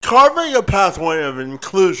Carving a pathway of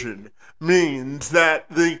inclusion means that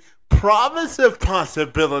the promise of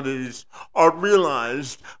possibilities are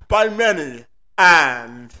realized by many,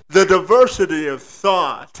 and the diversity of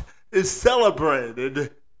thought is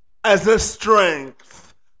celebrated as a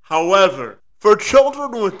strength. However, for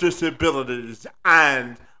children with disabilities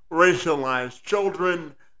and racialized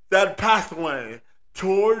children, that pathway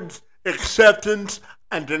towards acceptance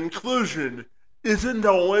and inclusion isn't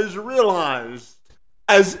always realized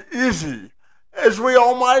as easy as we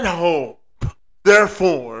all might hope.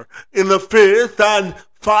 Therefore, in the fifth and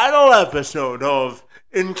final episode of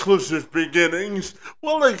Inclusive Beginnings,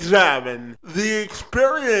 we'll examine the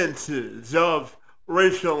experiences of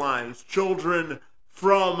racialized children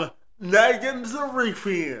from Megan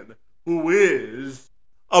Zarifian, who is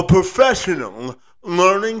a professional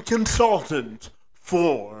learning consultant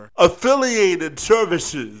for affiliated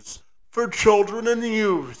services for children and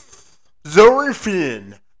youth.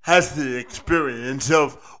 Zarifian has the experience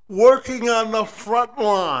of working on the front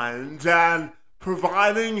lines and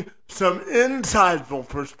providing some insightful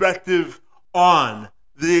perspective on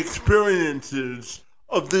the experiences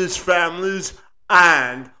of these families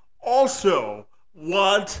and also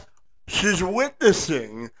what she's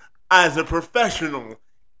witnessing as a professional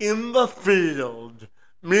in the field.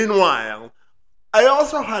 Meanwhile, I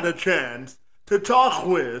also had a chance to talk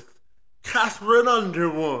with Catherine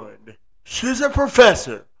Underwood. She's a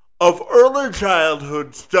professor of early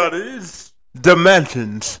childhood studies,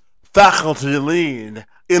 Dimensions faculty lead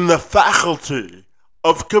in the Faculty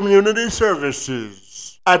of Community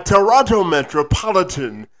Services at Toronto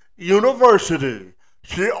Metropolitan University.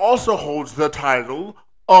 She also holds the title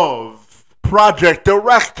of Project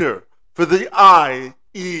Director for the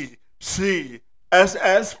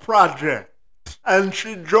IECSS project. And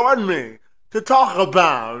she joined me to talk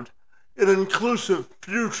about an inclusive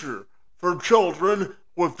future for children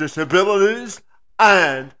with disabilities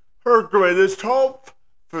and her greatest hope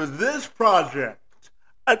for this project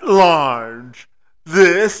at large.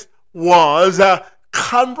 This was a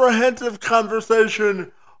comprehensive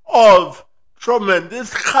conversation of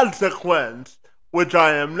tremendous consequence, which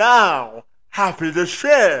I am now happy to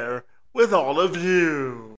share with all of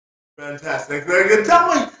you. Fantastic. Megan,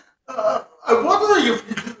 tell me, I'm wondering if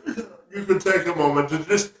you could take a moment to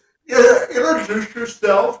just introduce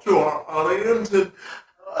yourself to our audience and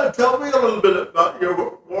tell me a little bit about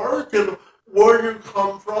your work and where you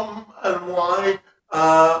come from and why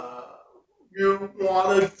you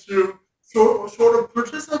wanted to sort of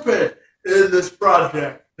participate in this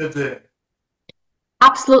project today.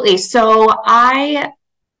 Absolutely. So I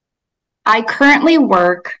currently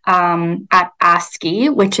work at ASCII,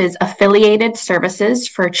 which is Affiliated Services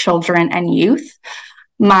for Children and Youth.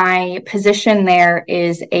 My position there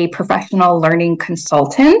is a professional learning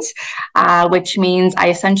consultant, which means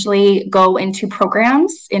I essentially go into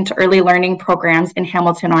early learning programs in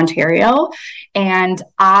Hamilton, Ontario, and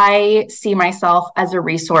I see myself as a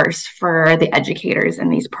resource for the educators in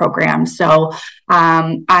these programs. So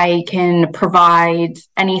I can provide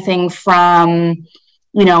anything from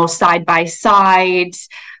side-by-side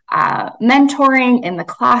mentoring in the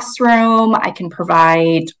classroom. I can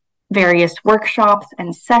provide various workshops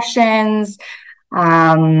and sessions.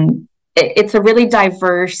 It's a really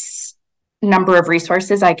diverse number of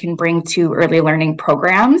resources I can bring to early learning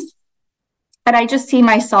programs. And I just see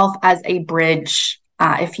myself as a bridge,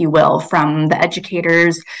 if you will, from the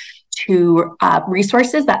educators to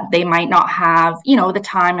resources that they might not have, the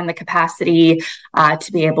time and the capacity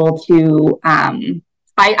to be able to.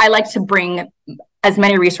 I like to bring as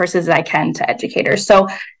many resources as I can to educators. So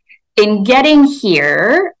in getting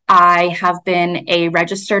here, I have been a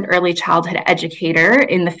registered early childhood educator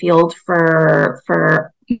in the field for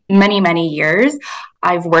many, many years.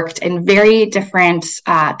 I've worked in very different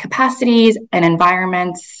capacities and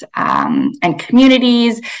environments and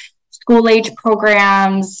communities, school age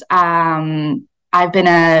programs. I've been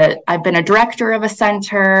a director of a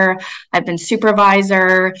center. I've been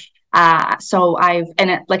supervisor.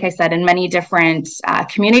 Like I said, in many different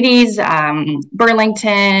communities,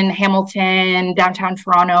 Burlington, Hamilton, downtown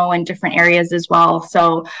Toronto, and different areas as well.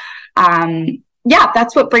 So,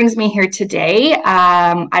 that's what brings me here today.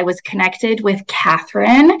 I was connected with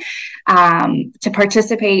Catherine to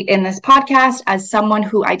participate in this podcast as someone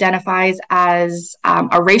who identifies as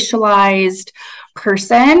a racialized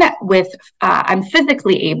person with, I'm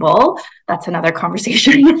physically able, that's another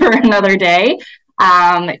conversation for another day,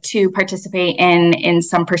 to participate in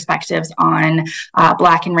some perspectives on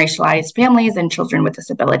Black and racialized families and children with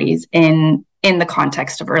disabilities in the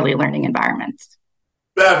context of early learning environments.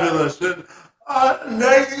 Fabulous. And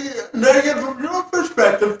Megan, from your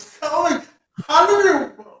perspective, tell me, how do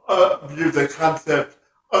you view the concept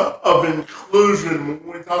of inclusion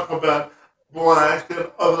when we talk about Black and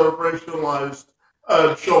other racialized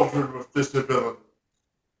children with disabilities?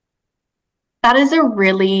 That is a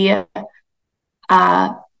really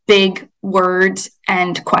big word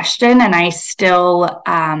and question, and I still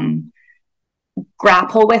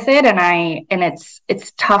grapple with it, and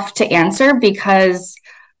it's tough to answer because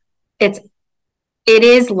it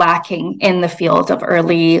is lacking in the field of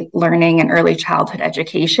early learning and early childhood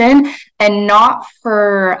education, and not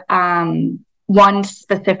for one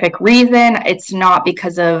specific reason. It's not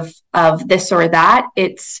because of this or that.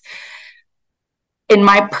 It's in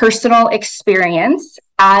my personal experience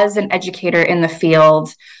as an educator in the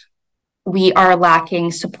field, we are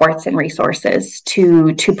lacking supports and resources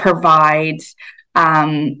to provide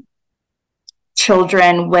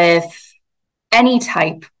children with any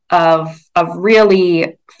type of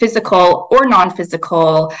really physical or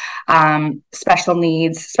non-physical special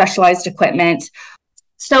needs, specialized equipment.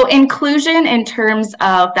 So inclusion in terms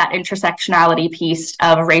of that intersectionality piece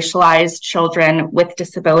of racialized children with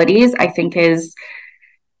disabilities, I think is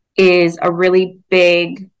a really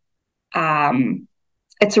big,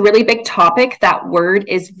 it's a really big topic. That word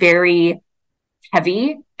is very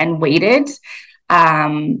heavy and weighted.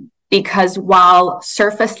 Because while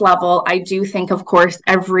surface level, I do think, of course,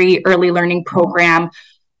 every early learning program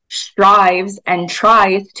strives and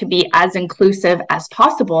tries to be as inclusive as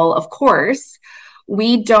possible, of course,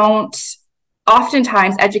 we don't,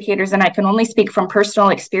 oftentimes educators, and I can only speak from personal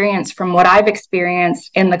experience, from what I've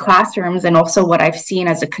experienced in the classrooms and also what I've seen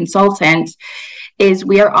as a consultant, is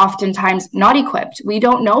we are oftentimes not equipped. We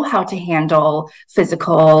don't know how to handle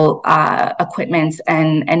physical equipment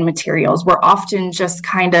and materials. We're often just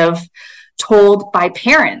kind of told by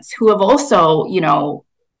parents who have also,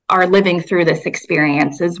 are living through this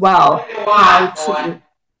experience as well,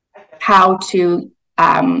 how to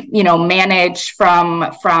manage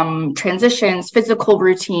from transitions, physical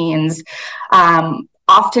routines.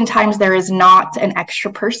 Oftentimes there is not an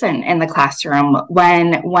extra person in the classroom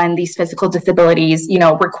when these physical disabilities,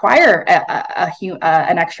 require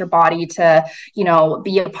an extra body to,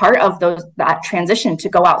 be a part of that transition to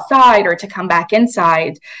go outside or to come back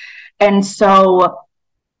inside. And so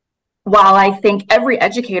while I think every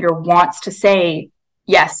educator wants to say,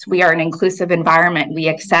 yes, we are an inclusive environment, we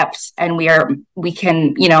accept and we are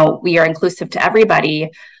inclusive to everybody,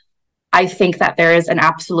 I think that there is an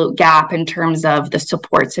absolute gap in terms of the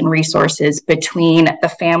supports and resources between the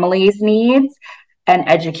family's needs and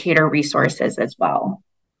educator resources as well.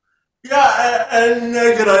 Yeah, and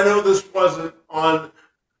Megan, I know this wasn't on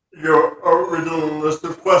your original list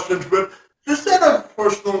of questions, but just out of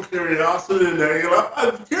personal curiosity, Megan,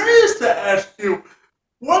 I'm curious to ask you,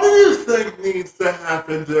 what do you think needs to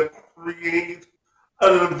happen to create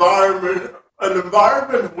an environment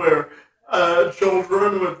where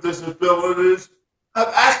children with disabilities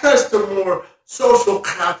have access to more social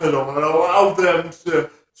capital and allow them to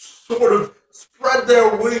sort of spread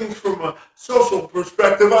their wings from a social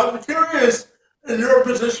perspective? I'm curious, in your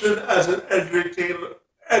position as an educator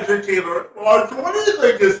at large, what do you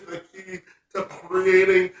think is the key to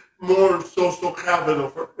creating more social capital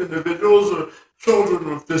for individuals or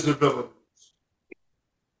children with disabilities?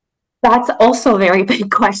 That's also a very big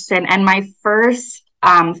question. And my first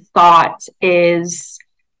thought is,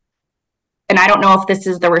 and I don't know if this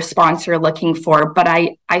is the response you're looking for, but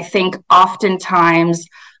I think oftentimes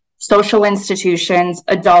social institutions,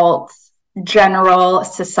 adults, general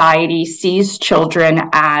society sees children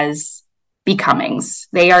as becomings.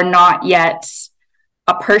 They are not yet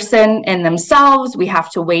a person in themselves. We have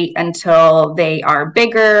to wait until they are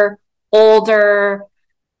bigger, older,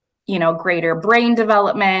 greater brain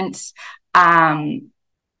development.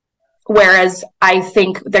 Whereas I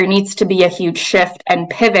think there needs to be a huge shift and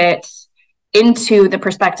pivot into the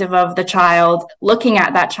perspective of the child, looking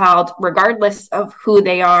at that child, regardless of who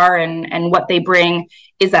they are and what they bring,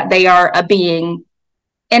 is that they are a being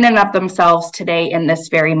in and of themselves today in this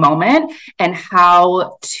very moment, and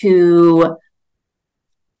how to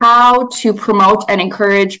promote and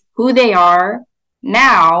encourage who they are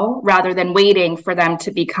now rather than waiting for them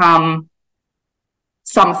to become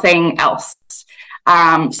something else.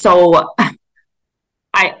 So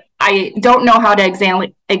I don't know how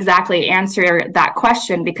to exactly answer that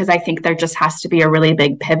question, because I think there just has to be a really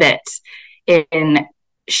big pivot in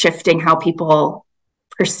shifting how people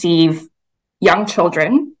perceive young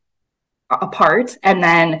children apart. And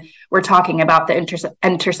then we're talking about the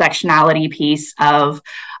intersectionality piece of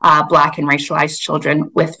Black and racialized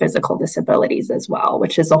children with physical disabilities as well,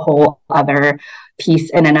 which is a whole other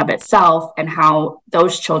piece in and of itself, and how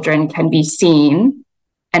those children can be seen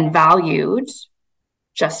and valued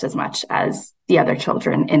just as much as the other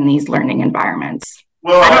children in these learning environments.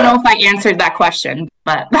 Well, I don't know if I answered that question,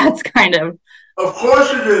 but that's kind of. Of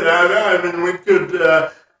course you did. I mean, we could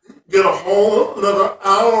get a whole another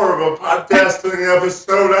hour of a podcasting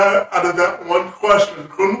episode out of that one question,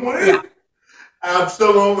 couldn't we? Yeah.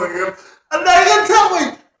 Absolutely. And now you tell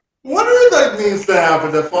me, what do you think needs to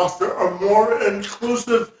happen to foster a more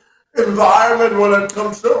inclusive environment when it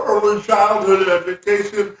comes to early childhood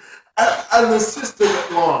education and the system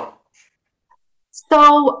at large?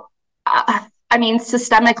 So, I mean,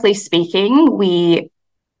 systemically speaking,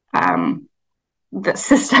 the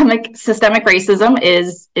systemic racism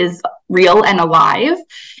is real and alive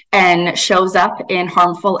and shows up in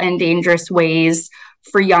harmful and dangerous ways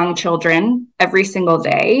for young children every single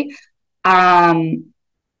day.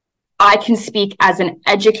 I can speak as an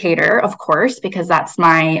educator, of course, because that's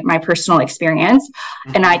my personal experience.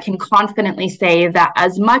 Mm-hmm. And I can confidently say that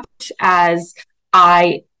as much as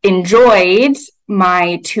I enjoyed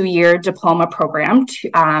my 2-year diploma program to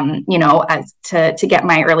get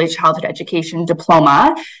my early childhood education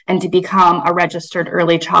diploma and to become a registered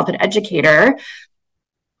early childhood educator,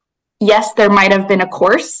 yes, there might have been a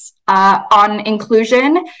course on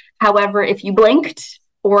inclusion. However, if you blinked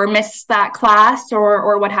or missed that class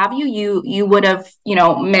or what have you, you would have,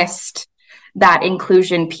 missed that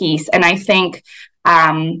inclusion piece. And I think,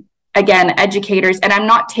 again, educators, and I'm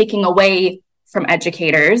not taking away from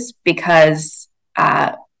educators because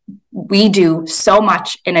we do so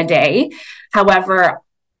much in a day. However,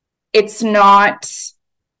 it's not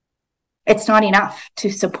enough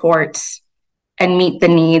to support and meet the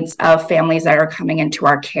needs of families that are coming into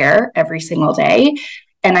our care every single day.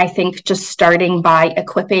 And I think just starting by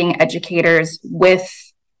equipping educators with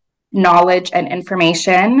knowledge and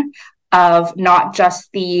information of not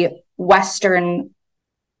just the Western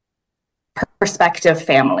perspective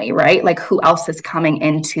family, right? Like who else is coming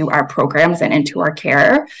into our programs and into our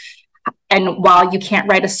care. And while you can't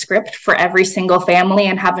write a script for every single family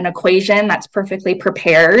and have an equation that's perfectly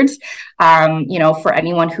prepared, for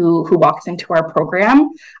anyone who walks into our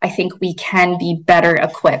program, I think we can be better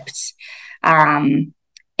equipped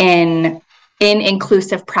in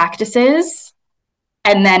inclusive practices.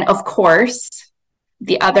 And then, of course,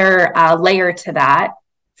 the other layer to that,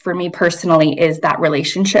 for me personally, is that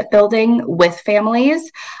relationship building with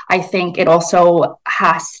families. I think it also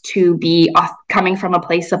has to be coming from a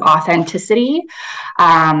place of authenticity,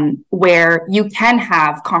 where you can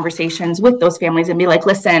have conversations with those families and be like,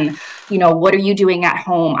 listen, what are you doing at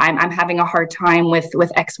home? I'm having a hard time with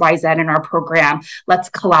XYZ in our program. Let's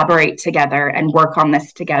collaborate together and work on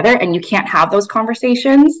this together. And you can't have those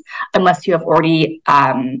conversations unless you have already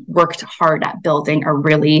worked hard at building a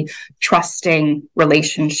really trusting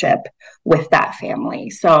relationship with that family.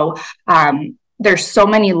 So there's so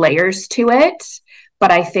many layers to it,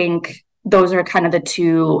 but I think those are kind of the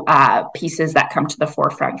two pieces that come to the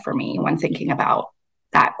forefront for me when thinking about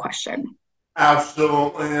that question.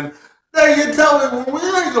 Absolutely. And now you tell me, when we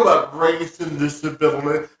think about race and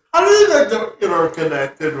disability, how do you think they're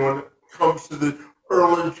interconnected when it comes to the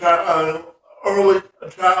early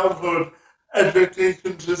childhood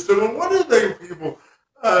education system? And what do you think people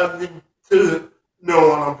need to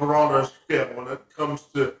know on a broader scale when it comes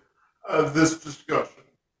to this discussion?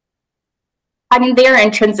 I mean, they are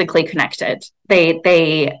intrinsically connected.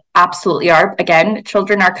 They absolutely are. Again,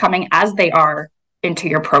 children are coming as they are into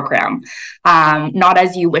your program, not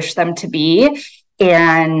as you wish them to be.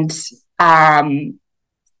 And can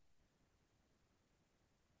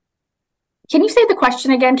you say the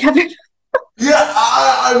question again, Kevin? Yeah,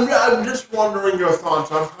 I'm just wondering your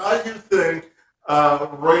thoughts on how you think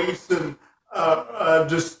race and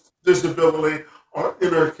disability are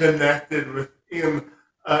interconnected within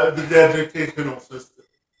the educational system.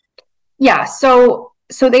 Yeah, so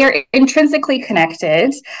they are intrinsically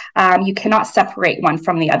connected. You cannot separate one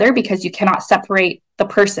from the other because you cannot separate the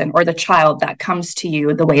person or the child that comes to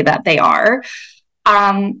you the way that they are.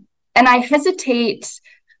 And I hesitate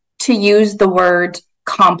to use the word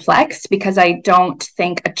complex because I don't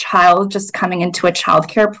think a child just coming into a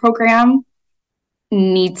childcare program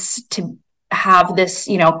needs to have this,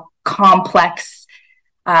 complex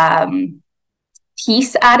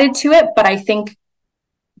piece added to it. But I think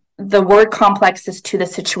the word complex is to the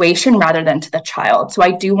situation rather than to the child. So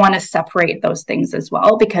I do want to separate those things as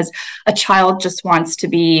well, because a child just wants to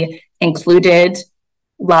be included,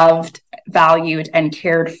 loved, valued, and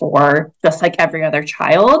cared for, just like every other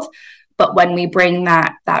child. But when we bring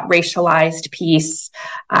that racialized piece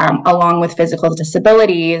along with physical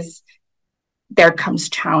disabilities, there comes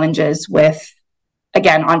challenges with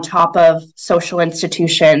again, on top of social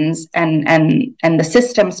institutions and the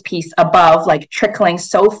systems piece above, like trickling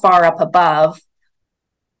so far up above,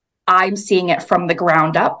 I'm seeing it from the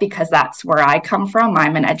ground up because that's where I come from.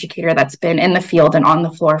 I'm an educator that's been in the field and on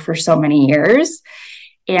the floor for so many years.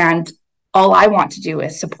 And all I want to do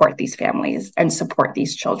is support these families and support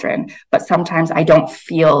these children. But sometimes I don't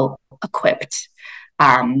feel equipped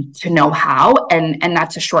to know how. And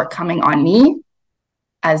that's a shortcoming on me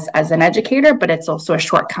as an educator, but it's also a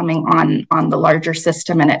shortcoming on the larger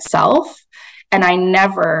system in itself. And I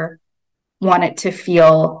never want it to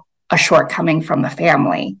feel a shortcoming from the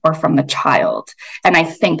family or from the child. And I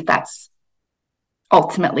think that's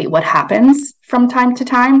ultimately what happens from time to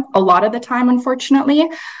time, a lot of the time, unfortunately.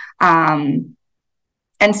 And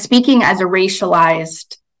speaking as a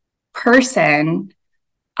racialized person,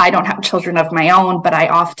 I don't have children of my own, but I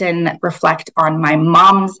often reflect on my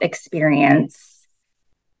mom's experience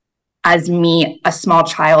as me, a small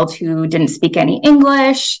child who didn't speak any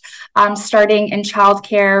English, starting in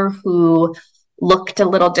childcare, who looked a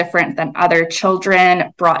little different than other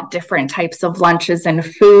children, brought different types of lunches and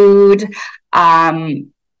food. I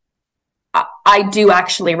do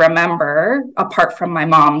actually remember, apart from my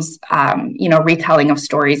mom's, retelling of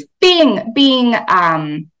stories, being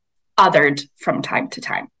othered from time to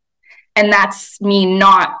time. And that's me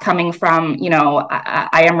not coming from,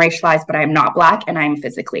 I am racialized, but I'm not Black and I'm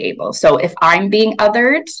physically able. So if I'm being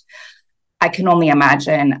othered, I can only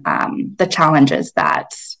imagine the challenges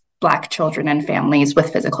that Black children and families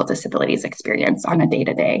with physical disabilities experience on a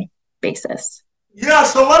day-to-day basis. Yeah,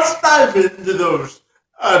 so let's dive into those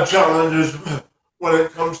challenges when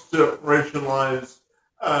it comes to racialized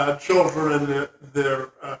children and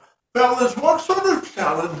their families. What sort of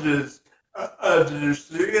challenges do you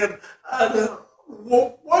see? And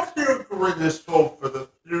what's your greatest hope for the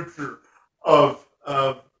future of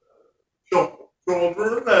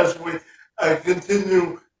children as we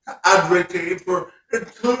continue to advocate for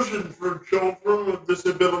inclusion for children with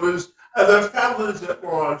disabilities and their families at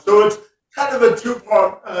large? So it's kind of a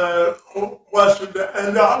two-part question to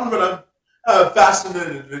end on, but I'm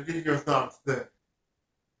fascinated to get your thoughts there.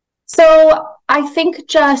 So I think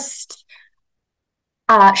just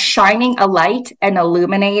shining a light and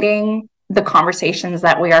illuminating the conversations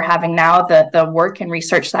that we are having now, the work and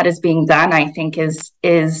research that is being done, I think is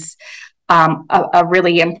a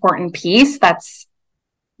really important piece. That's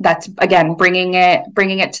again bringing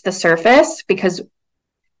it to the surface, because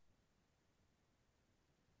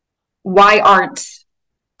why aren't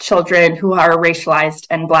children who are racialized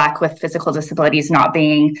and Black with physical disabilities not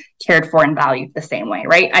being cared for and valued the same way,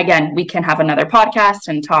 right? Again, we can have another podcast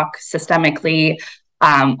and talk systemically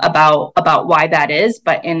about why that is,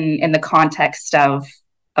 but in the context of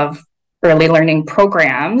early learning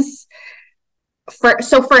programs, for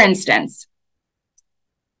instance,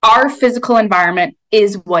 our physical environment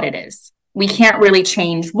is what it is. We can't really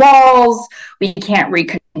change walls. We can't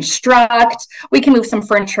reconstruct. We can move some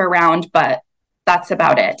furniture around, but that's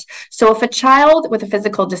about it. So if a child with a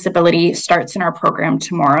physical disability starts in our program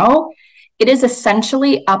tomorrow, it is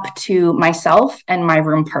essentially up to myself and my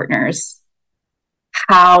room partners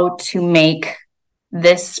how to make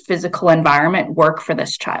this physical environment work for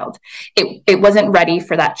this child. It wasn't ready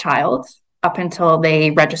for that child up until they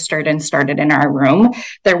registered and started in our room.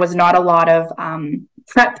 There was not a lot of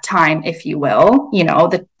prep time, if you will.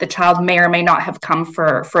 The child may or may not have come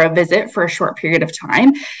for a visit for a short period of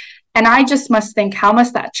time. And I just must think, how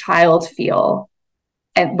must that child feel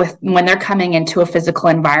when they're coming into a physical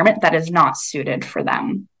environment that is not suited for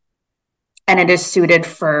them? And it is suited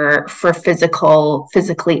for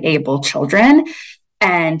physically able children.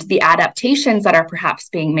 And the adaptations that are perhaps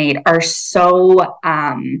being made are so,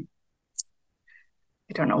 I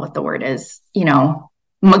don't know what the word is,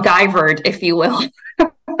 MacGyvered, if you will,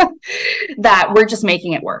 that we're just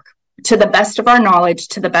making it work to the best of our knowledge,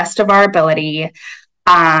 to the best of our ability.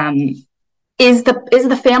 Is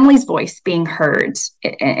the family's voice being heard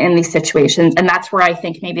in these situations? And that's where I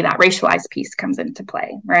think maybe that racialized piece comes into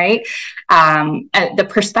play, right? The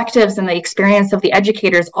perspectives and the experience of the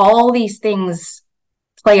educators, all these things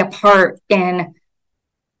play a part in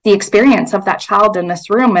the experience of that child in this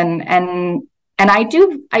room. And I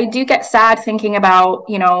do get sad thinking about,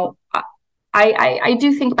 I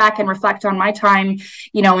do think back and reflect on my time,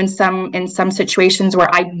 in some situations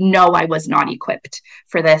where I know I was not equipped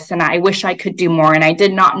for this, and I wish I could do more, and I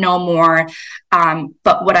did not know more.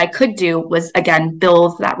 But what I could do was, again,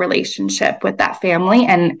 build that relationship with that family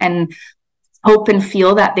and hope and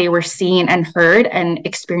feel that they were seen and heard and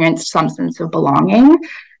experienced some sense of belonging.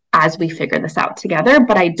 as we figure this out together.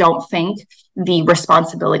 But I don't think the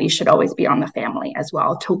responsibility should always be on the family as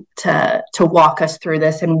well to walk us through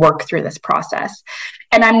this and work through this process.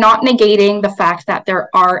 And I'm not negating the fact that there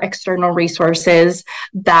are external resources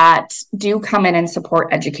that do come in and support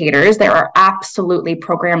educators. There are absolutely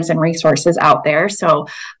programs and resources out there. So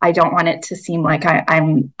I don't want it to seem like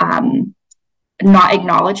I'm not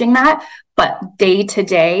acknowledging that. But day to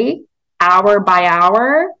day, hour by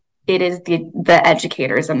hour, it is the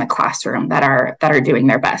educators in the classroom that are doing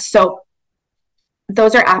their best. So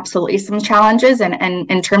those are absolutely some challenges. And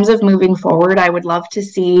in terms of moving forward, I would love to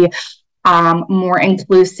see more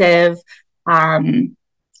inclusive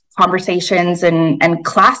conversations and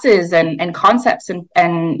classes and concepts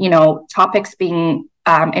and topics being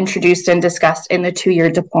introduced and discussed in the 2-year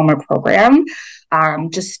diploma program,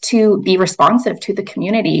 just to be responsive to the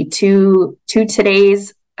community, to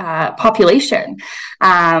today's population,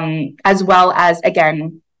 as well as,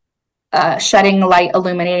 again, shedding light,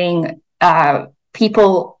 illuminating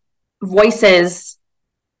people, voices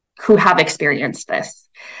who have experienced this,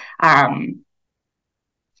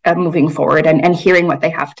 moving forward and hearing what they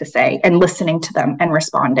have to say and listening to them and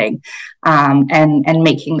responding, and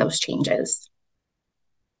making those changes.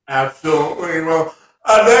 Absolutely. Well,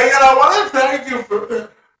 Megan, I want to thank you for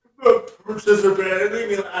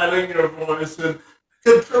participating and adding your voice and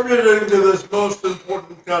contributing to this most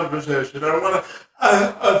important conversation. I want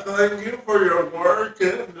to thank you for your work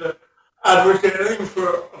and advocating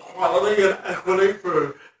for equality and equity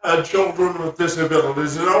for children with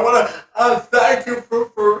disabilities. And I want to thank you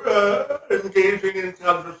for engaging in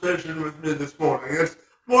conversation with me this morning. It's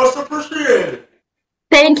most appreciated.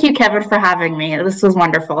 Thank you, Kevin, for having me. This was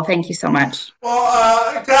wonderful. Thank you so much.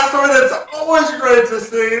 Well, Catherine, it's always great to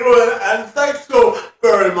see you, and thanks so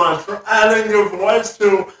very much for adding your voice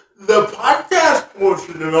to the podcast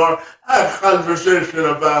portion of our conversation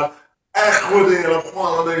about equity and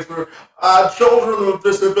equality for children with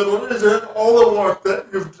disabilities and all the work that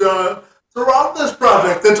you've done throughout this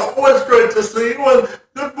project. It's always great to see you, and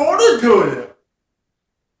good morning to you.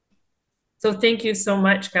 So thank you so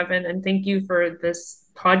much, Kevin, and thank you for this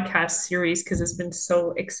podcast series, because it's been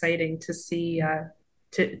so exciting to see,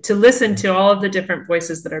 to listen to all of the different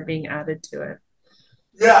voices that are being added to it.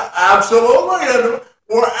 Yeah, absolutely. And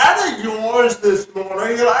we're adding yours this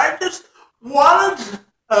morning, and I just wanted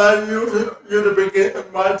you to begin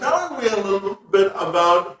by telling me a little bit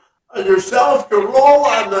about yourself, your role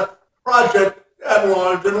on the project at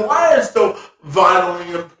large, and why it's so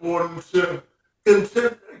vitally important to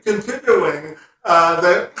continuing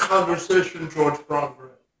the conversation towards progress.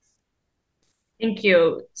 Thank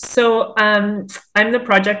you. So I'm the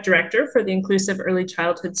project director for the Inclusive Early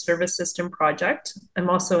Childhood Service System project. I'm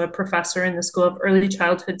also a professor in the School of Early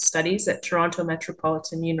Childhood Studies at Toronto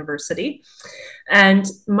Metropolitan University. And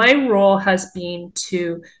my role has been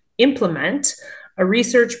to implement a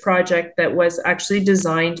research project that was actually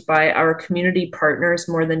designed by our community partners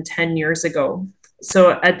more than 10 years ago.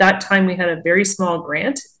 So at that time, we had a very small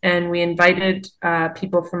grant, and we invited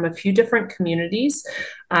people from a few different communities,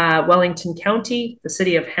 Wellington County, the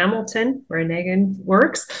city of Hamilton, where Megan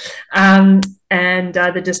works, and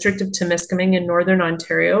the district of Timiskaming in Northern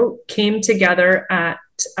Ontario came together at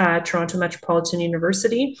Toronto Metropolitan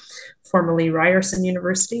University, formerly Ryerson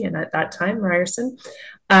University, and at that time, Ryerson,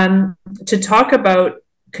 to talk about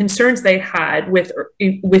concerns they had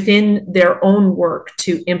within their own work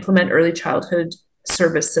to implement early childhood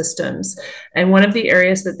service systems. And one of the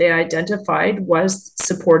areas that they identified was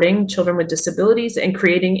supporting children with disabilities and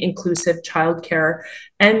creating inclusive childcare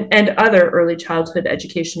and other early childhood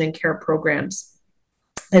education and care programs.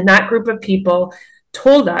 And that group of people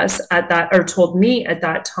told me at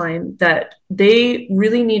that time that they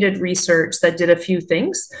really needed research that did a few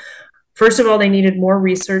things. First of all, they needed more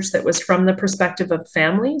research that was from the perspective of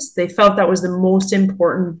families. They felt that was the most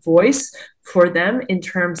important voice for them in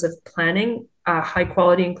terms of planning high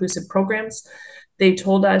quality inclusive programs. They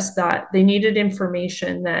told us that they needed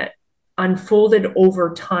information that unfolded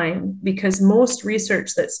over time, because most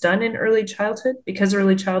research that's done in early childhood, because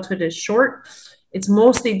early childhood is short, it's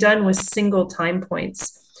mostly done with single time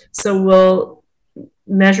points. So we'll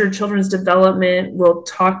measure children's development, we'll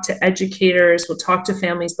talk to educators, we'll talk to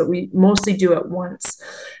families, but we mostly do it once.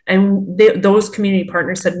 And those community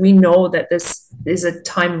partners said, we know that this is a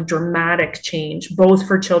time of dramatic change, both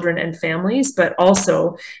for children and families, but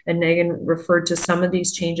also, and Megan referred to some of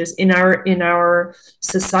these changes in our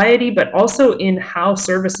society, but also in how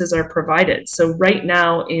services are provided. So right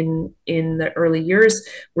now in the early years,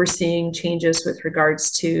 we're seeing changes with regards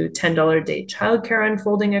to $10 a day childcare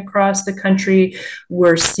unfolding across the country,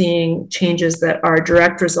 we're seeing changes that are a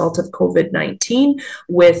direct result of COVID-19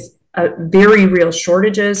 with very real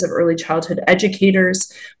shortages of early childhood educators,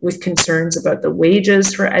 with concerns about the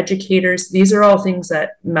wages for educators. These are all things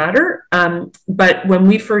that matter. But when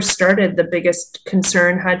we first started, the biggest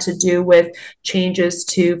concern had to do with changes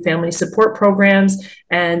to family support programs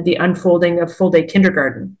and the unfolding of full-day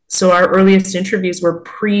kindergarten. So our earliest interviews were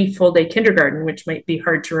pre-full-day kindergarten, which might be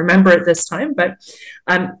hard to remember at this time. But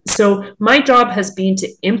so my job has been to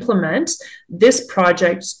implement this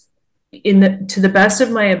project to the best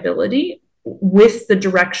of my ability with the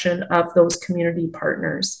direction of those community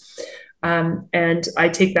partners. And I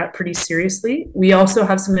take that pretty seriously. We also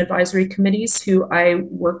have some advisory committees who I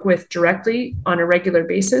work with directly on a regular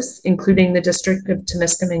basis, including the District of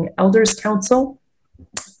Temiskaming Elders Council,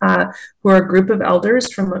 who are a group of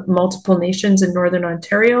elders from multiple nations in Northern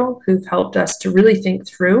Ontario who've helped us to really think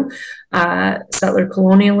through settler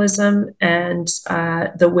colonialism and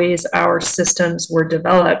the ways our systems were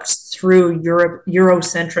developed through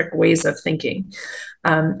Eurocentric ways of thinking.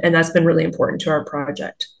 And that's been really important to our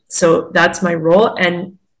project. So that's my role.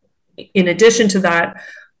 And in addition to that,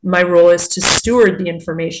 my role is to steward the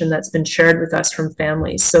information that's been shared with us from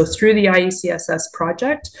families. So through the IECSS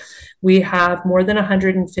project, we have more than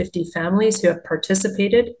 150 families who have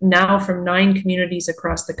participated, now from 9 communities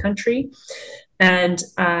across the country. And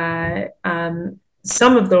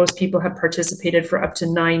some of those people have participated for up to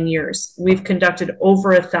 9 years. We've conducted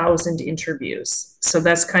over 1,000 interviews. So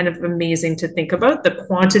that's kind of amazing to think about, the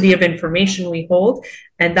quantity of information we hold.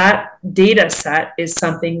 And that data set is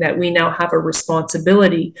something that we now have a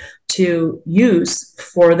responsibility to use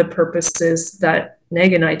for the purposes that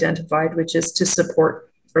Megan identified, which is to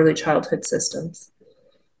support early childhood systems.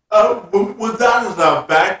 With that as our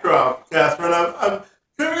backdrop, Catherine, I'm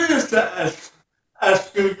curious to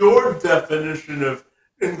ask you your definition of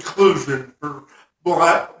inclusion for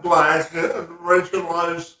black and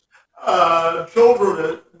racialized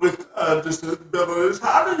children with disabilities.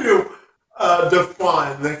 How do you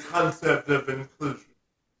define the concept of inclusion?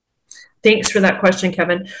 Thanks for that question,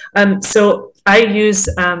 Kevin. So I use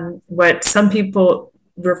what some people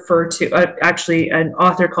refer to, actually an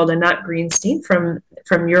author called Annette Greenstein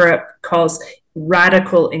from Europe calls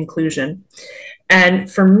radical inclusion.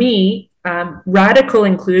 And for me, radical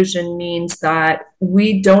inclusion means that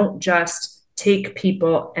we don't just take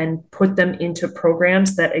people and put them into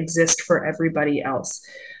programs that exist for everybody else.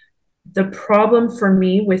 The problem for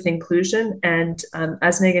me with inclusion, and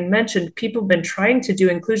as Megan mentioned, people have been trying to do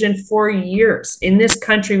inclusion for years. In this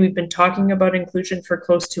country, we've been talking about inclusion for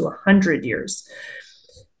close to 100 years.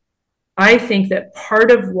 I think that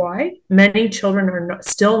part of why many children are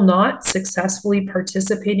still not successfully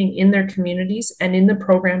participating in their communities and in the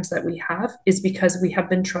programs that we have is because we have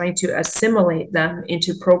been trying to assimilate them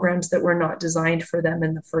into programs that were not designed for them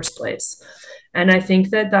in the first place. And I think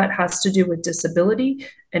that that has to do with disability.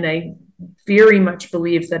 And I very much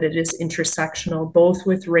believe that it is intersectional, both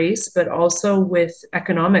with race, but also with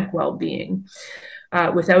economic well-being.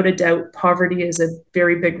 Without a doubt, poverty is a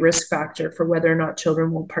very big risk factor for whether or not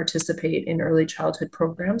children will participate in early childhood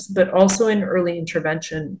programs, but also in early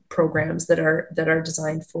intervention programs that are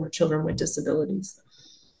designed for children with disabilities.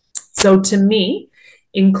 So to me,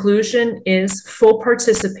 inclusion is full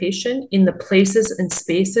participation in the places and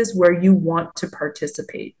spaces where you want to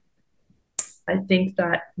participate. I think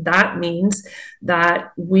that means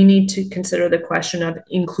that we need to consider the question of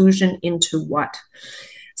inclusion into what.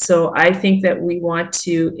 So I think that we want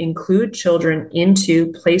to include children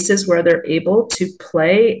into places where they're able to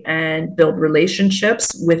play and build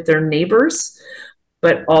relationships with their neighbors,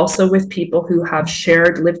 but also with people who have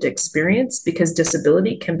shared lived experience, because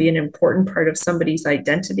disability can be an important part of somebody's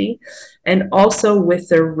identity, and also with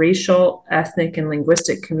their racial, ethnic, and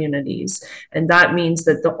linguistic communities. And that means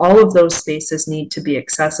that all of those spaces need to be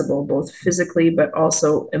accessible, both physically, but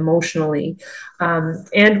also emotionally.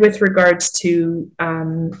 And with regards to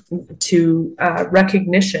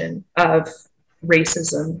recognition of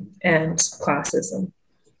racism and classism.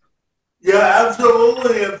 Yeah,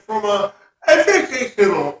 absolutely. And from a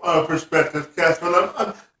educational perspective, Catherine,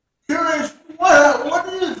 I'm curious, what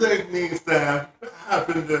do you think needs to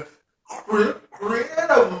happen to create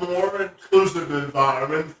a more inclusive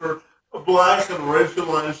environment for Black and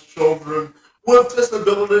racialized children with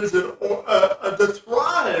disabilities and to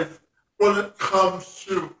thrive when it comes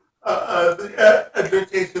to the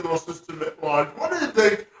educational system at large? What do you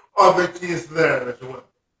think are the keys there as well?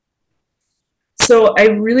 So I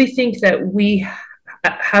really think that we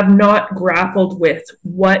have not grappled with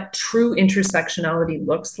what true intersectionality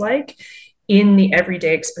looks like in the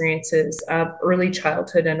everyday experiences of early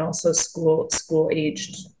childhood and also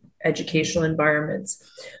school-aged educational environments.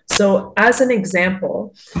 So as an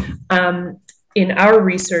example, in our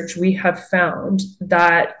research, we have found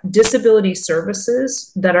that disability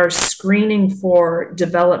services that are screening for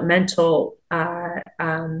developmental,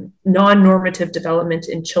 non-normative development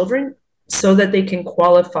in children so that they can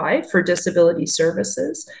qualify for disability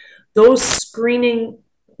services, those screening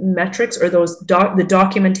metrics or the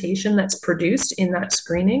documentation that's produced in that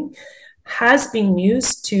screening has been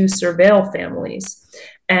used to surveil families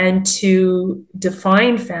and to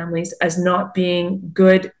define families as not being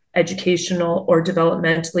good educational or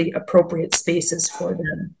developmentally appropriate spaces for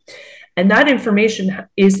them. And that information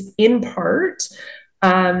is in part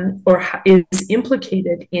or is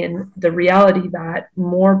implicated in the reality that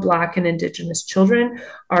more Black and Indigenous children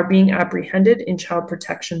are being apprehended in child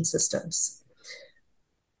protection systems.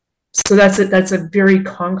 So that's a very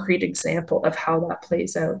concrete example of how that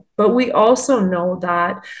plays out. But we also know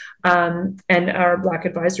that, and our Black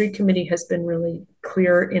Advisory Committee has been really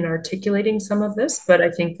clear in articulating some of this, but I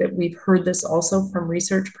think that we've heard this also from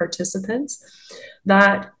research participants,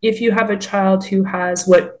 that if you have a child who has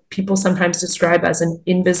what people sometimes describe as an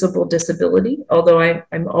invisible disability, although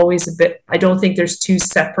I'm always I don't think there's two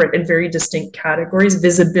separate and very distinct categories.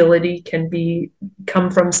 Visibility can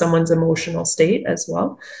come from someone's emotional state as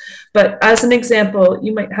well. But as an example,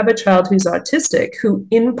 you might have a child who's autistic who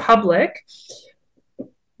in public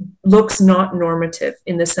looks not normative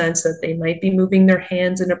in the sense that they might be moving their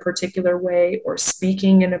hands in a particular way or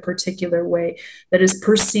speaking in a particular way that is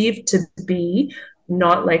perceived to be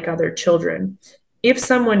not like other children. If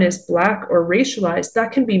someone is Black or racialized,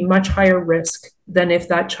 that can be much higher risk than if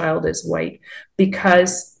that child is white,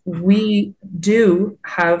 because we do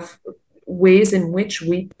have ways in which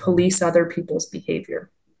we police other people's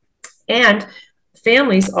behavior. And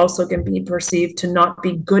families also can be perceived to not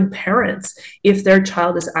be good parents if their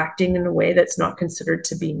child is acting in a way that's not considered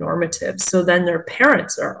to be normative. So then their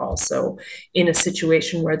parents are also in a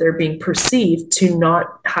situation where they're being perceived to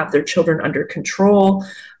not have their children under control.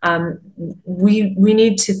 We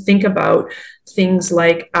need to think about things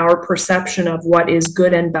like our perception of what is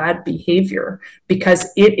good and bad behavior,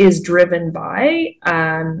 because it is driven by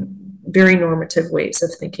very normative ways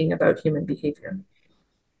of thinking about human behavior.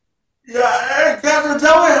 Yeah, and Catherine,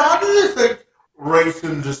 tell me, how do you think race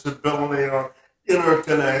and disability are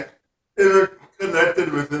interconnected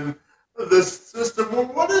within this system?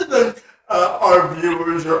 What do you think our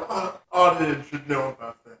viewers or audience should know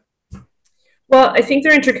about that? Well, I think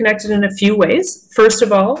they're interconnected in a few ways. First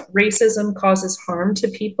of all, racism causes harm to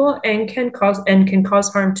people and can cause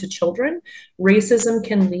harm to children. Racism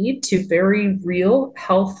can lead to very real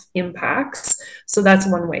health impacts. So that's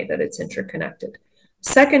one way that it's interconnected.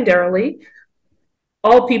 Secondarily,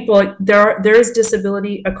 all people, there is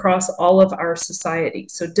disability across all of our society.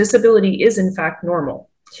 So disability is in fact normal.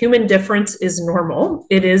 Human difference is normal.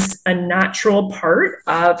 It is a natural part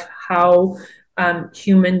of how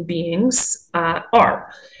human beings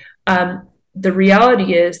are. The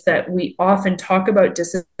reality is that we often talk about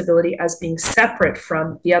disability as being separate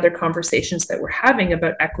from the other conversations that we're having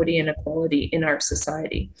about equity and equality in our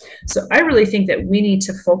society. So I really think that we need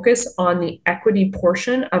to focus on the equity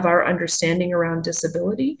portion of our understanding around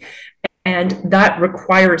disability, and that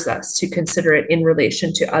requires us to consider it in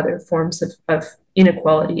relation to other forms of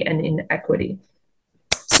inequality and inequity.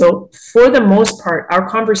 So for the most part, our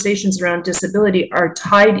conversations around disability are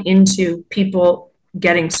tied into people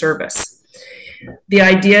getting service. The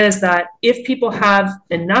idea is that if people have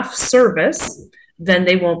enough service, then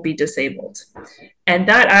they won't be disabled. And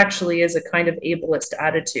that actually is a kind of ableist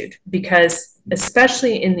attitude, because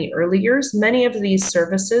especially in the early years, many of these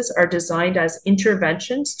services are designed as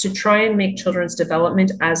interventions to try and make children's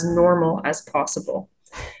development as normal as possible.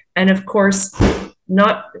 And of course,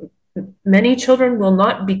 many children will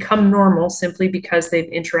not become normal simply because they've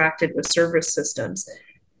interacted with service systems,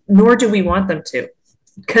 nor do we want them to.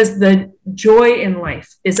 Because the joy in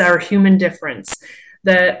life is our human difference.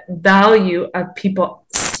 The value of people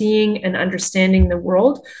seeing and understanding the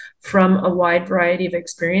world from a wide variety of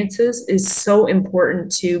experiences is so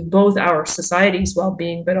important to both our society's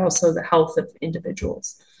well-being, but also the health of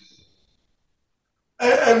individuals.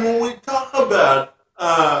 And when we talk about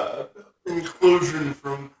inclusion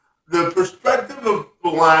from the perspective of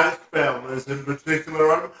Black families in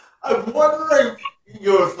particular, I'm wondering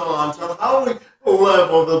your thoughts on how we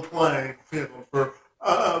level the playing field for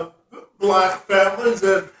Black families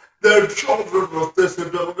and their children with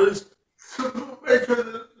disabilities to make sure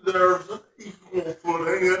that there's an equal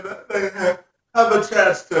footing and that they have a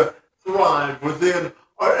chance to thrive within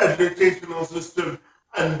our educational system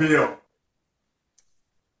and beyond.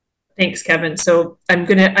 Thanks, Kevin. So I'm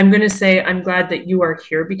gonna say I'm glad that you are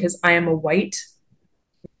here because I am a white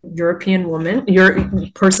European woman, you're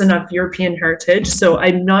person of European heritage. So I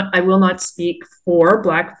will not speak for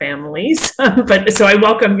Black families, but so I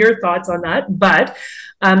welcome your thoughts on that. But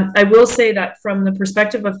I will say that from the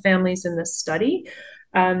perspective of families in this study,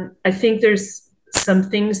 I think there's some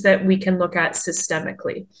things that we can look at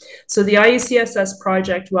systemically. So the IECSS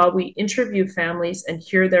project, while we interview families and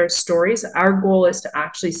hear their stories, our goal is to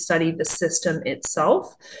actually study the system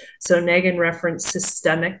itself. So Megan referenced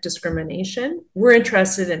systemic discrimination. We're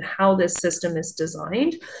interested in how this system is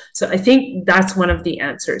designed. So I think that's one of the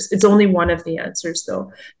answers. It's only one of the answers,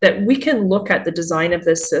 though, that we can look at the design of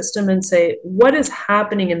this system and say, what is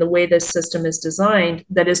happening in the way this system is designed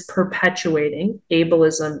that is perpetuating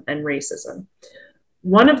ableism and racism?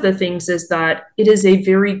 One of the things is that it is a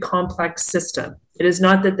very complex system. It is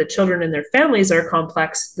not that the children and their families are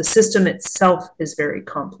complex, the system itself is very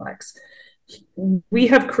complex. We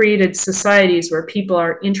have created societies where people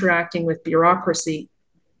are interacting with bureaucracy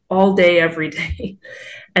all day, every day.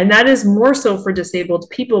 And that is more so for disabled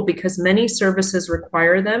people because many services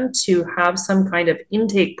require them to have some kind of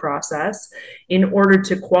intake process in order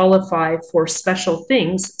to qualify for special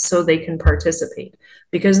things so they can participate,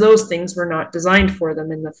 because those things were not designed for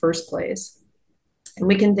them in the first place. And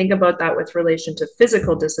we can think about that with relation to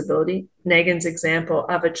physical disability. Megan's example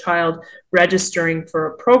of a child registering for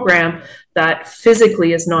a program that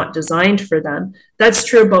physically is not designed for them. That's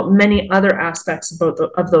true about many other aspects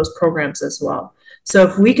of those programs as well. So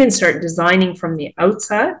if we can start designing from the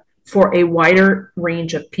outset for a wider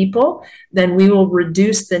range of people, then we will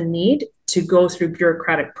reduce the need to go through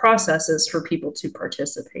bureaucratic processes for people to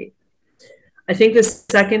participate. I think the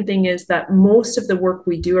second thing is that most of the work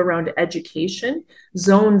we do around education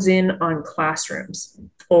zones in on classrooms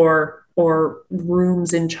or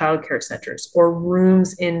rooms in childcare centers or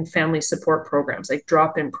rooms in family support programs like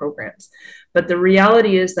drop-in programs. But the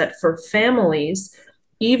reality is that for families,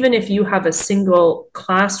 even if you have a single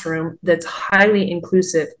classroom that's highly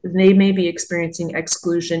inclusive, they may be experiencing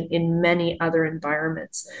exclusion in many other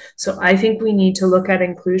environments. So I think we need to look at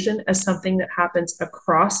inclusion as something that happens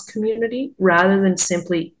across community rather than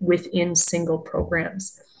simply within single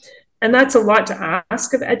programs. And that's a lot to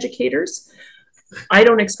ask of educators. I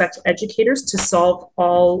don't expect educators to solve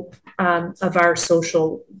all of our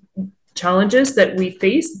social challenges that we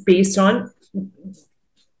face based on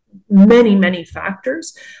many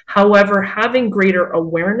factors. However, having greater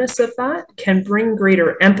awareness of that can bring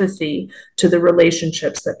greater empathy to the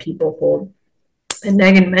relationships that people hold. And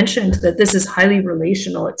Megan mentioned that this is highly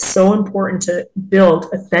relational. It's so important to build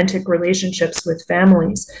authentic relationships with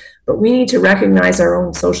families, but we need to recognize our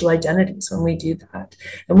own social identities when we do that.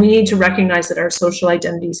 And we need to recognize that our social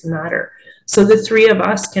identities matter. So the three of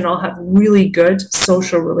us can all have really good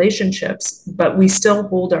social relationships, but we still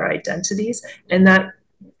hold our identities, and that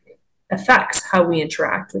affects how we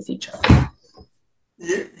interact with each other.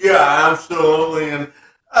 Yeah, absolutely. And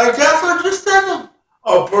I guess I just have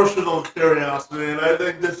a personal curiosity, and I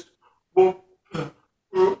think this would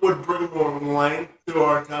bring more light to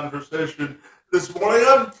our conversation this morning.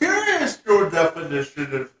 I'm curious your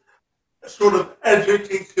definition of sort of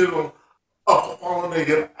educational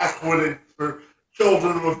equality and equity for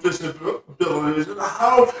children with disabilities, and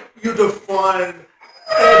how you define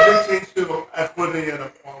educational equity and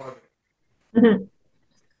equality. Mm-hmm.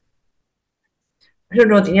 I don't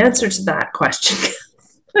know the answer to that question.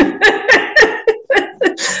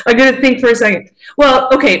 I'm going to think for a second. Well,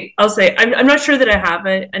 okay, I'll say I'm not sure that I have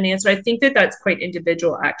an answer. I think that that's quite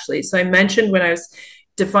individual, actually. So I mentioned when I was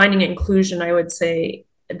defining inclusion, I would say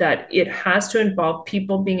that it has to involve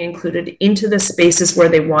people being included into the spaces where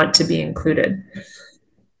they want to be included.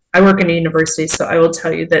 I work in a university, so I will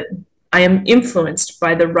tell you that I am influenced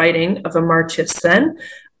by the writing of Amartya Sen,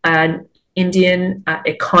 an Indian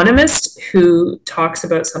economist who talks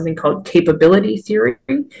about something called capability theory.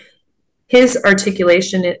 His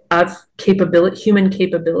articulation of human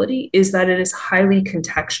capability is that it is highly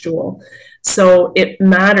contextual. So it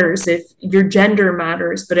matters if your gender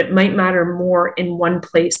matters, but it might matter more in one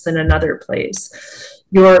place than another place.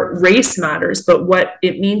 Your race matters, but what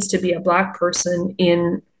it means to be a Black person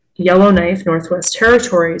in Yellowknife, Northwest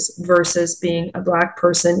Territories versus being a Black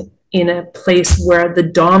person in a place where the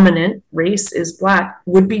dominant race is Black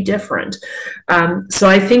would be different. So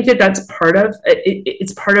I think that that's part of it.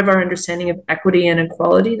 It's part of our understanding of equity and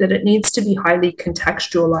equality, that it needs to be highly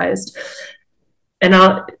contextualized. And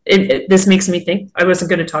this makes me think, I wasn't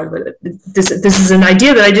going to talk about it. This is an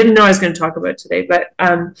idea that I didn't know I was going to talk about today, but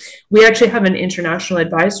we actually have an international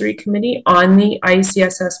advisory committee on the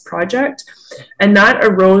IECSS project. And that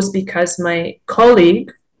arose because my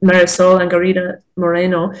colleague Marisol and Garita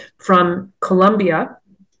Moreno from Colombia,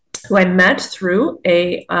 who I met through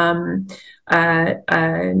an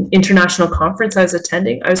international conference I was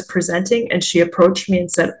attending. I was presenting, and she approached me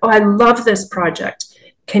and said, "Oh, I love this project.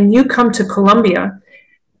 Can you come to Colombia,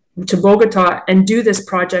 to Bogota, and do this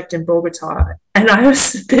project in Bogota?" And I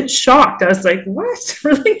was a bit shocked. I was like, "What?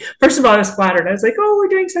 Really?" First of all, I was flattered. I was like, "Oh, we're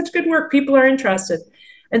doing such good work. People are interested."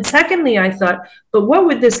 And secondly, I thought, but what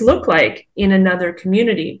would this look like in another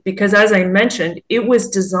community? Because as I mentioned, it was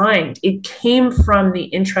designed, it came from the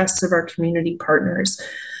interests of our community partners.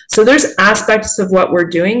 So there's aspects of what we're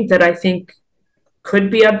doing that I think could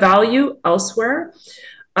be of value elsewhere.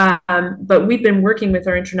 But we've been working with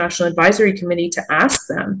our International Advisory Committee to ask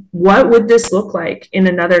them, what would this look like in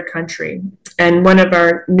another country? And one of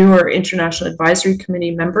our newer International Advisory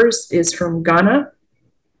Committee members is from Ghana.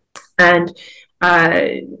 And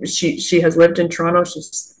she has lived in Toronto.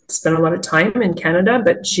 She's spent a lot of time in Canada,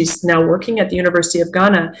 but she's now working at the University of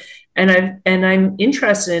Ghana. And I'm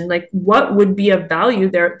interested in like what would be of value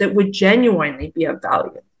there that would genuinely be of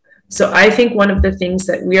value. So I think one of the things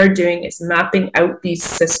that we are doing is mapping out these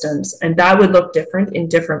systems, and that would look different in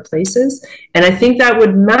different places. And I think that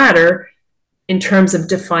would matter in terms of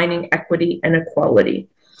defining equity and equality.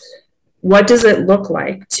 What does it look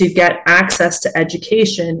like to get access to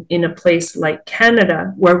education in a place like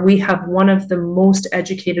Canada, where we have one of the most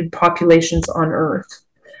educated populations on earth,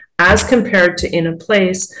 as compared to in a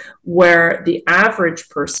place where the average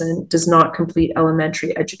person does not complete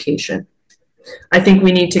elementary education? I think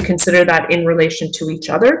we need to consider that in relation to each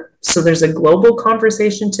other. So there's a global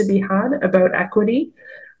conversation to be had about equity.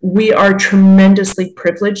 We are tremendously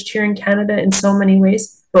privileged here in Canada in so many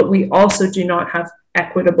ways, but we also do not have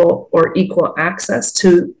equitable or equal access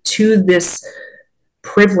to this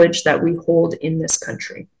privilege that we hold in this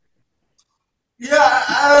country. Yeah,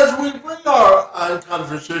 as we bring our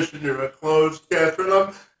conversation to a close, Catherine,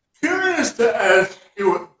 I'm curious to ask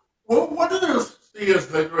you, what do you see as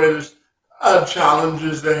the greatest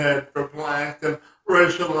challenges ahead for Black and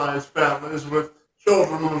racialized families with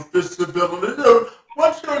children with disabilities?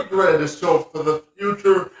 What's your greatest hope for the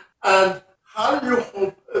future, and how do you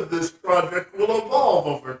hope this project will evolve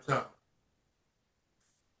over time?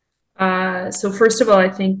 So first of all, I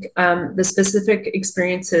think the specific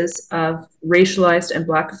experiences of racialized and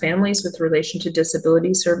Black families with relation to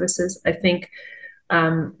disability services, I think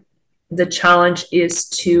the challenge is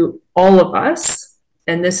to all of us.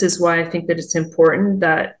 And this is why I think that it's important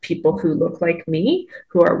that people who look like me,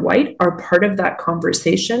 who are white, are part of that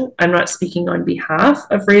conversation. I'm not speaking on behalf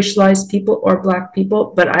of racialized people or Black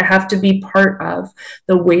people, but I have to be part of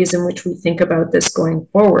the ways in which we think about this going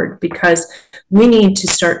forward, because we need to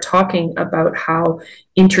start talking about how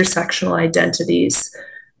intersectional identities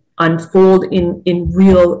unfold in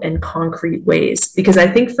real and concrete ways. Because I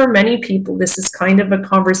think for many people, this is kind of a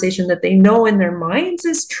conversation that they know in their minds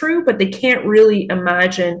is true, but they can't really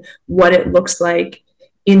imagine what it looks like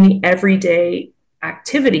in the everyday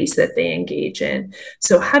activities that they engage in.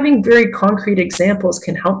 So having very concrete examples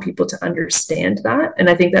can help people to understand that.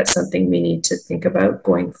 And I think that's something we need to think about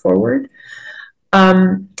going forward.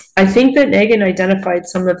 I think that Megan identified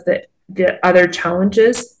some of the other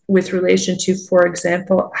challenges with relation to, for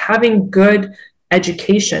example, having good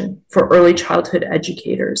education for early childhood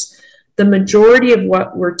educators. The majority of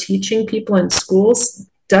what we're teaching people in schools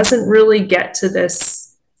doesn't really get to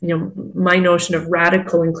this, my notion of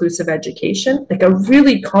radical inclusive education, like a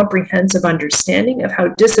really comprehensive understanding of how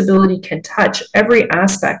disability can touch every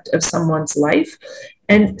aspect of someone's life,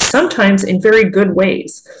 and sometimes in very good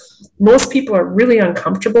ways. Most people are really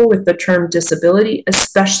uncomfortable with the term disability,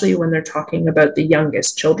 especially when they're talking about the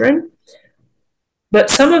youngest children. But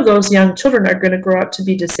some of those young children are going to grow up to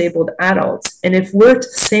be disabled adults. And if we're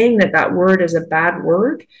saying that that word is a bad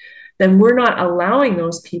word, then we're not allowing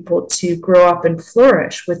those people to grow up and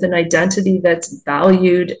flourish with an identity that's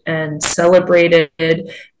valued and celebrated,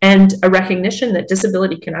 and a recognition that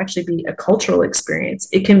disability can actually be a cultural experience.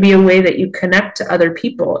 It can be a way that you connect to other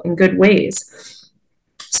people in good ways.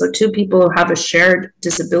 So two people who have a shared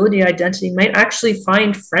disability identity might actually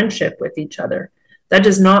find friendship with each other. That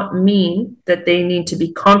does not mean that they need to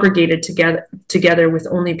be congregated together with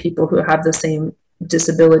only people who have the same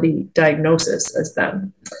disability diagnosis as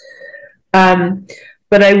them.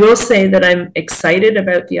 But I will say that I'm excited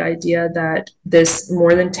about the idea that this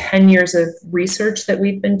more than 10 years of research that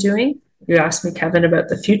we've been doing, you asked me, Kevin, about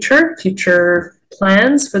the future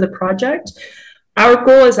plans for the project. Our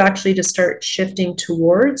goal is actually to start shifting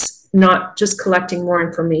towards not just collecting more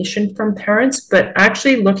information from parents, but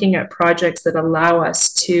actually looking at projects that allow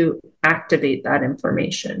us to activate that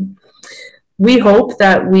information. we hope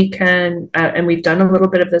that we can, and we've done a little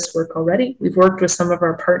bit of this work already. We've worked with some of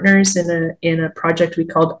our partners in a project we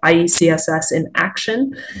called IECSS in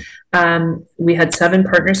Action. We had 7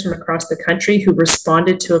 partners from across the country who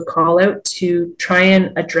responded to a call out to try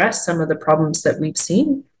and address some of the problems that we've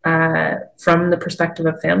seen from the perspective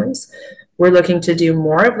of families. We're looking to do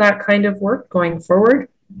more of that kind of work going forward.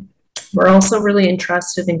 We're also really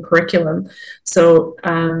interested in curriculum. So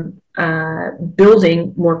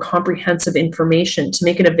building more comprehensive information to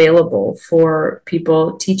make it available for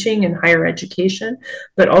people teaching in higher education,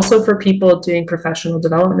 but also for people doing professional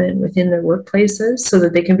development within their workplaces so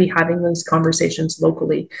that they can be having those conversations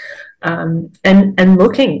locally and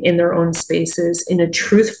looking in their own spaces in a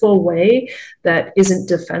truthful way that isn't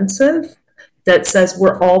defensive, that says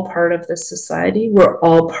we're all part of this society. We're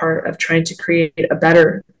all part of trying to create a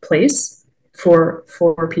better place for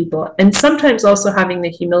people. And sometimes also having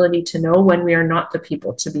the humility to know when we are not the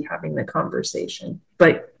people to be having the conversation,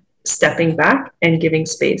 but stepping back and giving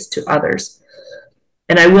space to others.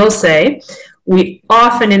 And I will say, we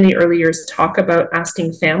often in the early years talk about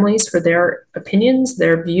asking families for their opinions,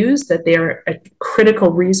 their views, that they are a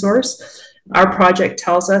critical resource. Our project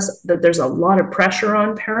tells us that there's a lot of pressure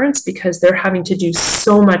on parents because they're having to do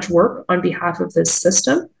so much work on behalf of this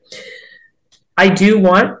system. I do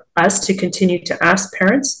want us to continue to ask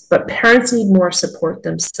parents, but parents need more support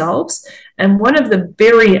themselves. And one of the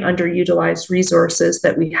very underutilized resources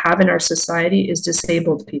that we have in our society is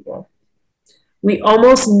disabled people. We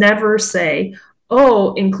almost never say,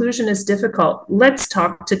 oh, inclusion is difficult. Let's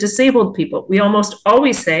talk to disabled people. We almost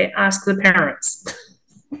always say, ask the parents.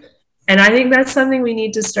 And I think that's something we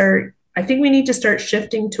need to start,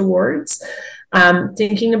 shifting towards,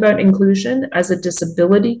 thinking about inclusion as a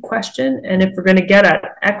disability question. And if we're going to get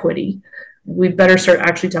at equity, we better start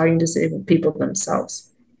actually talking to disabled people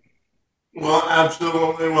themselves. Well,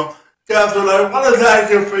 absolutely. Well, Catherine, I want to thank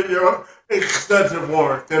you for your extensive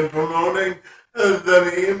work in promoting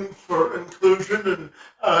the need for inclusion in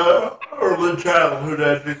early childhood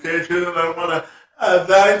education. And I want to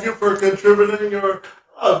thank you for contributing your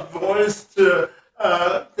voice to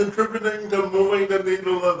contributing to moving the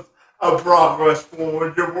needle of progress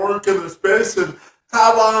forward. Your work in the space and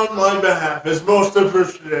time on my behalf is most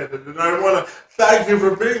appreciated. And I want to thank you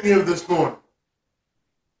for being here this morning.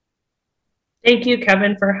 Thank you,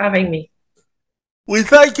 Kevin, for having me. We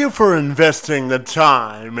thank you for investing the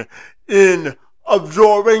time in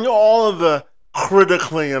absorbing all of the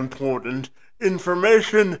critically important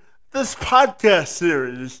information this podcast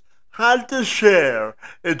series had to share.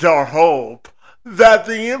 It's our hope that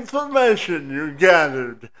the information you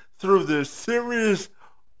gathered through this series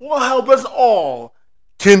will help us all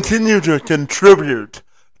continue to contribute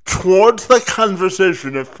towards the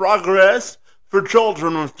conversation of progress for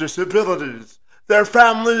children with disabilities, their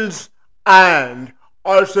families, and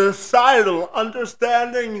our societal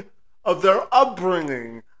understanding of their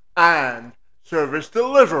upbringing and service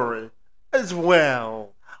delivery as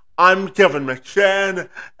well. I'm Kevin McShann,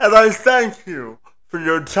 and I thank you for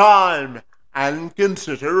your time and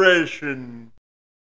consideration.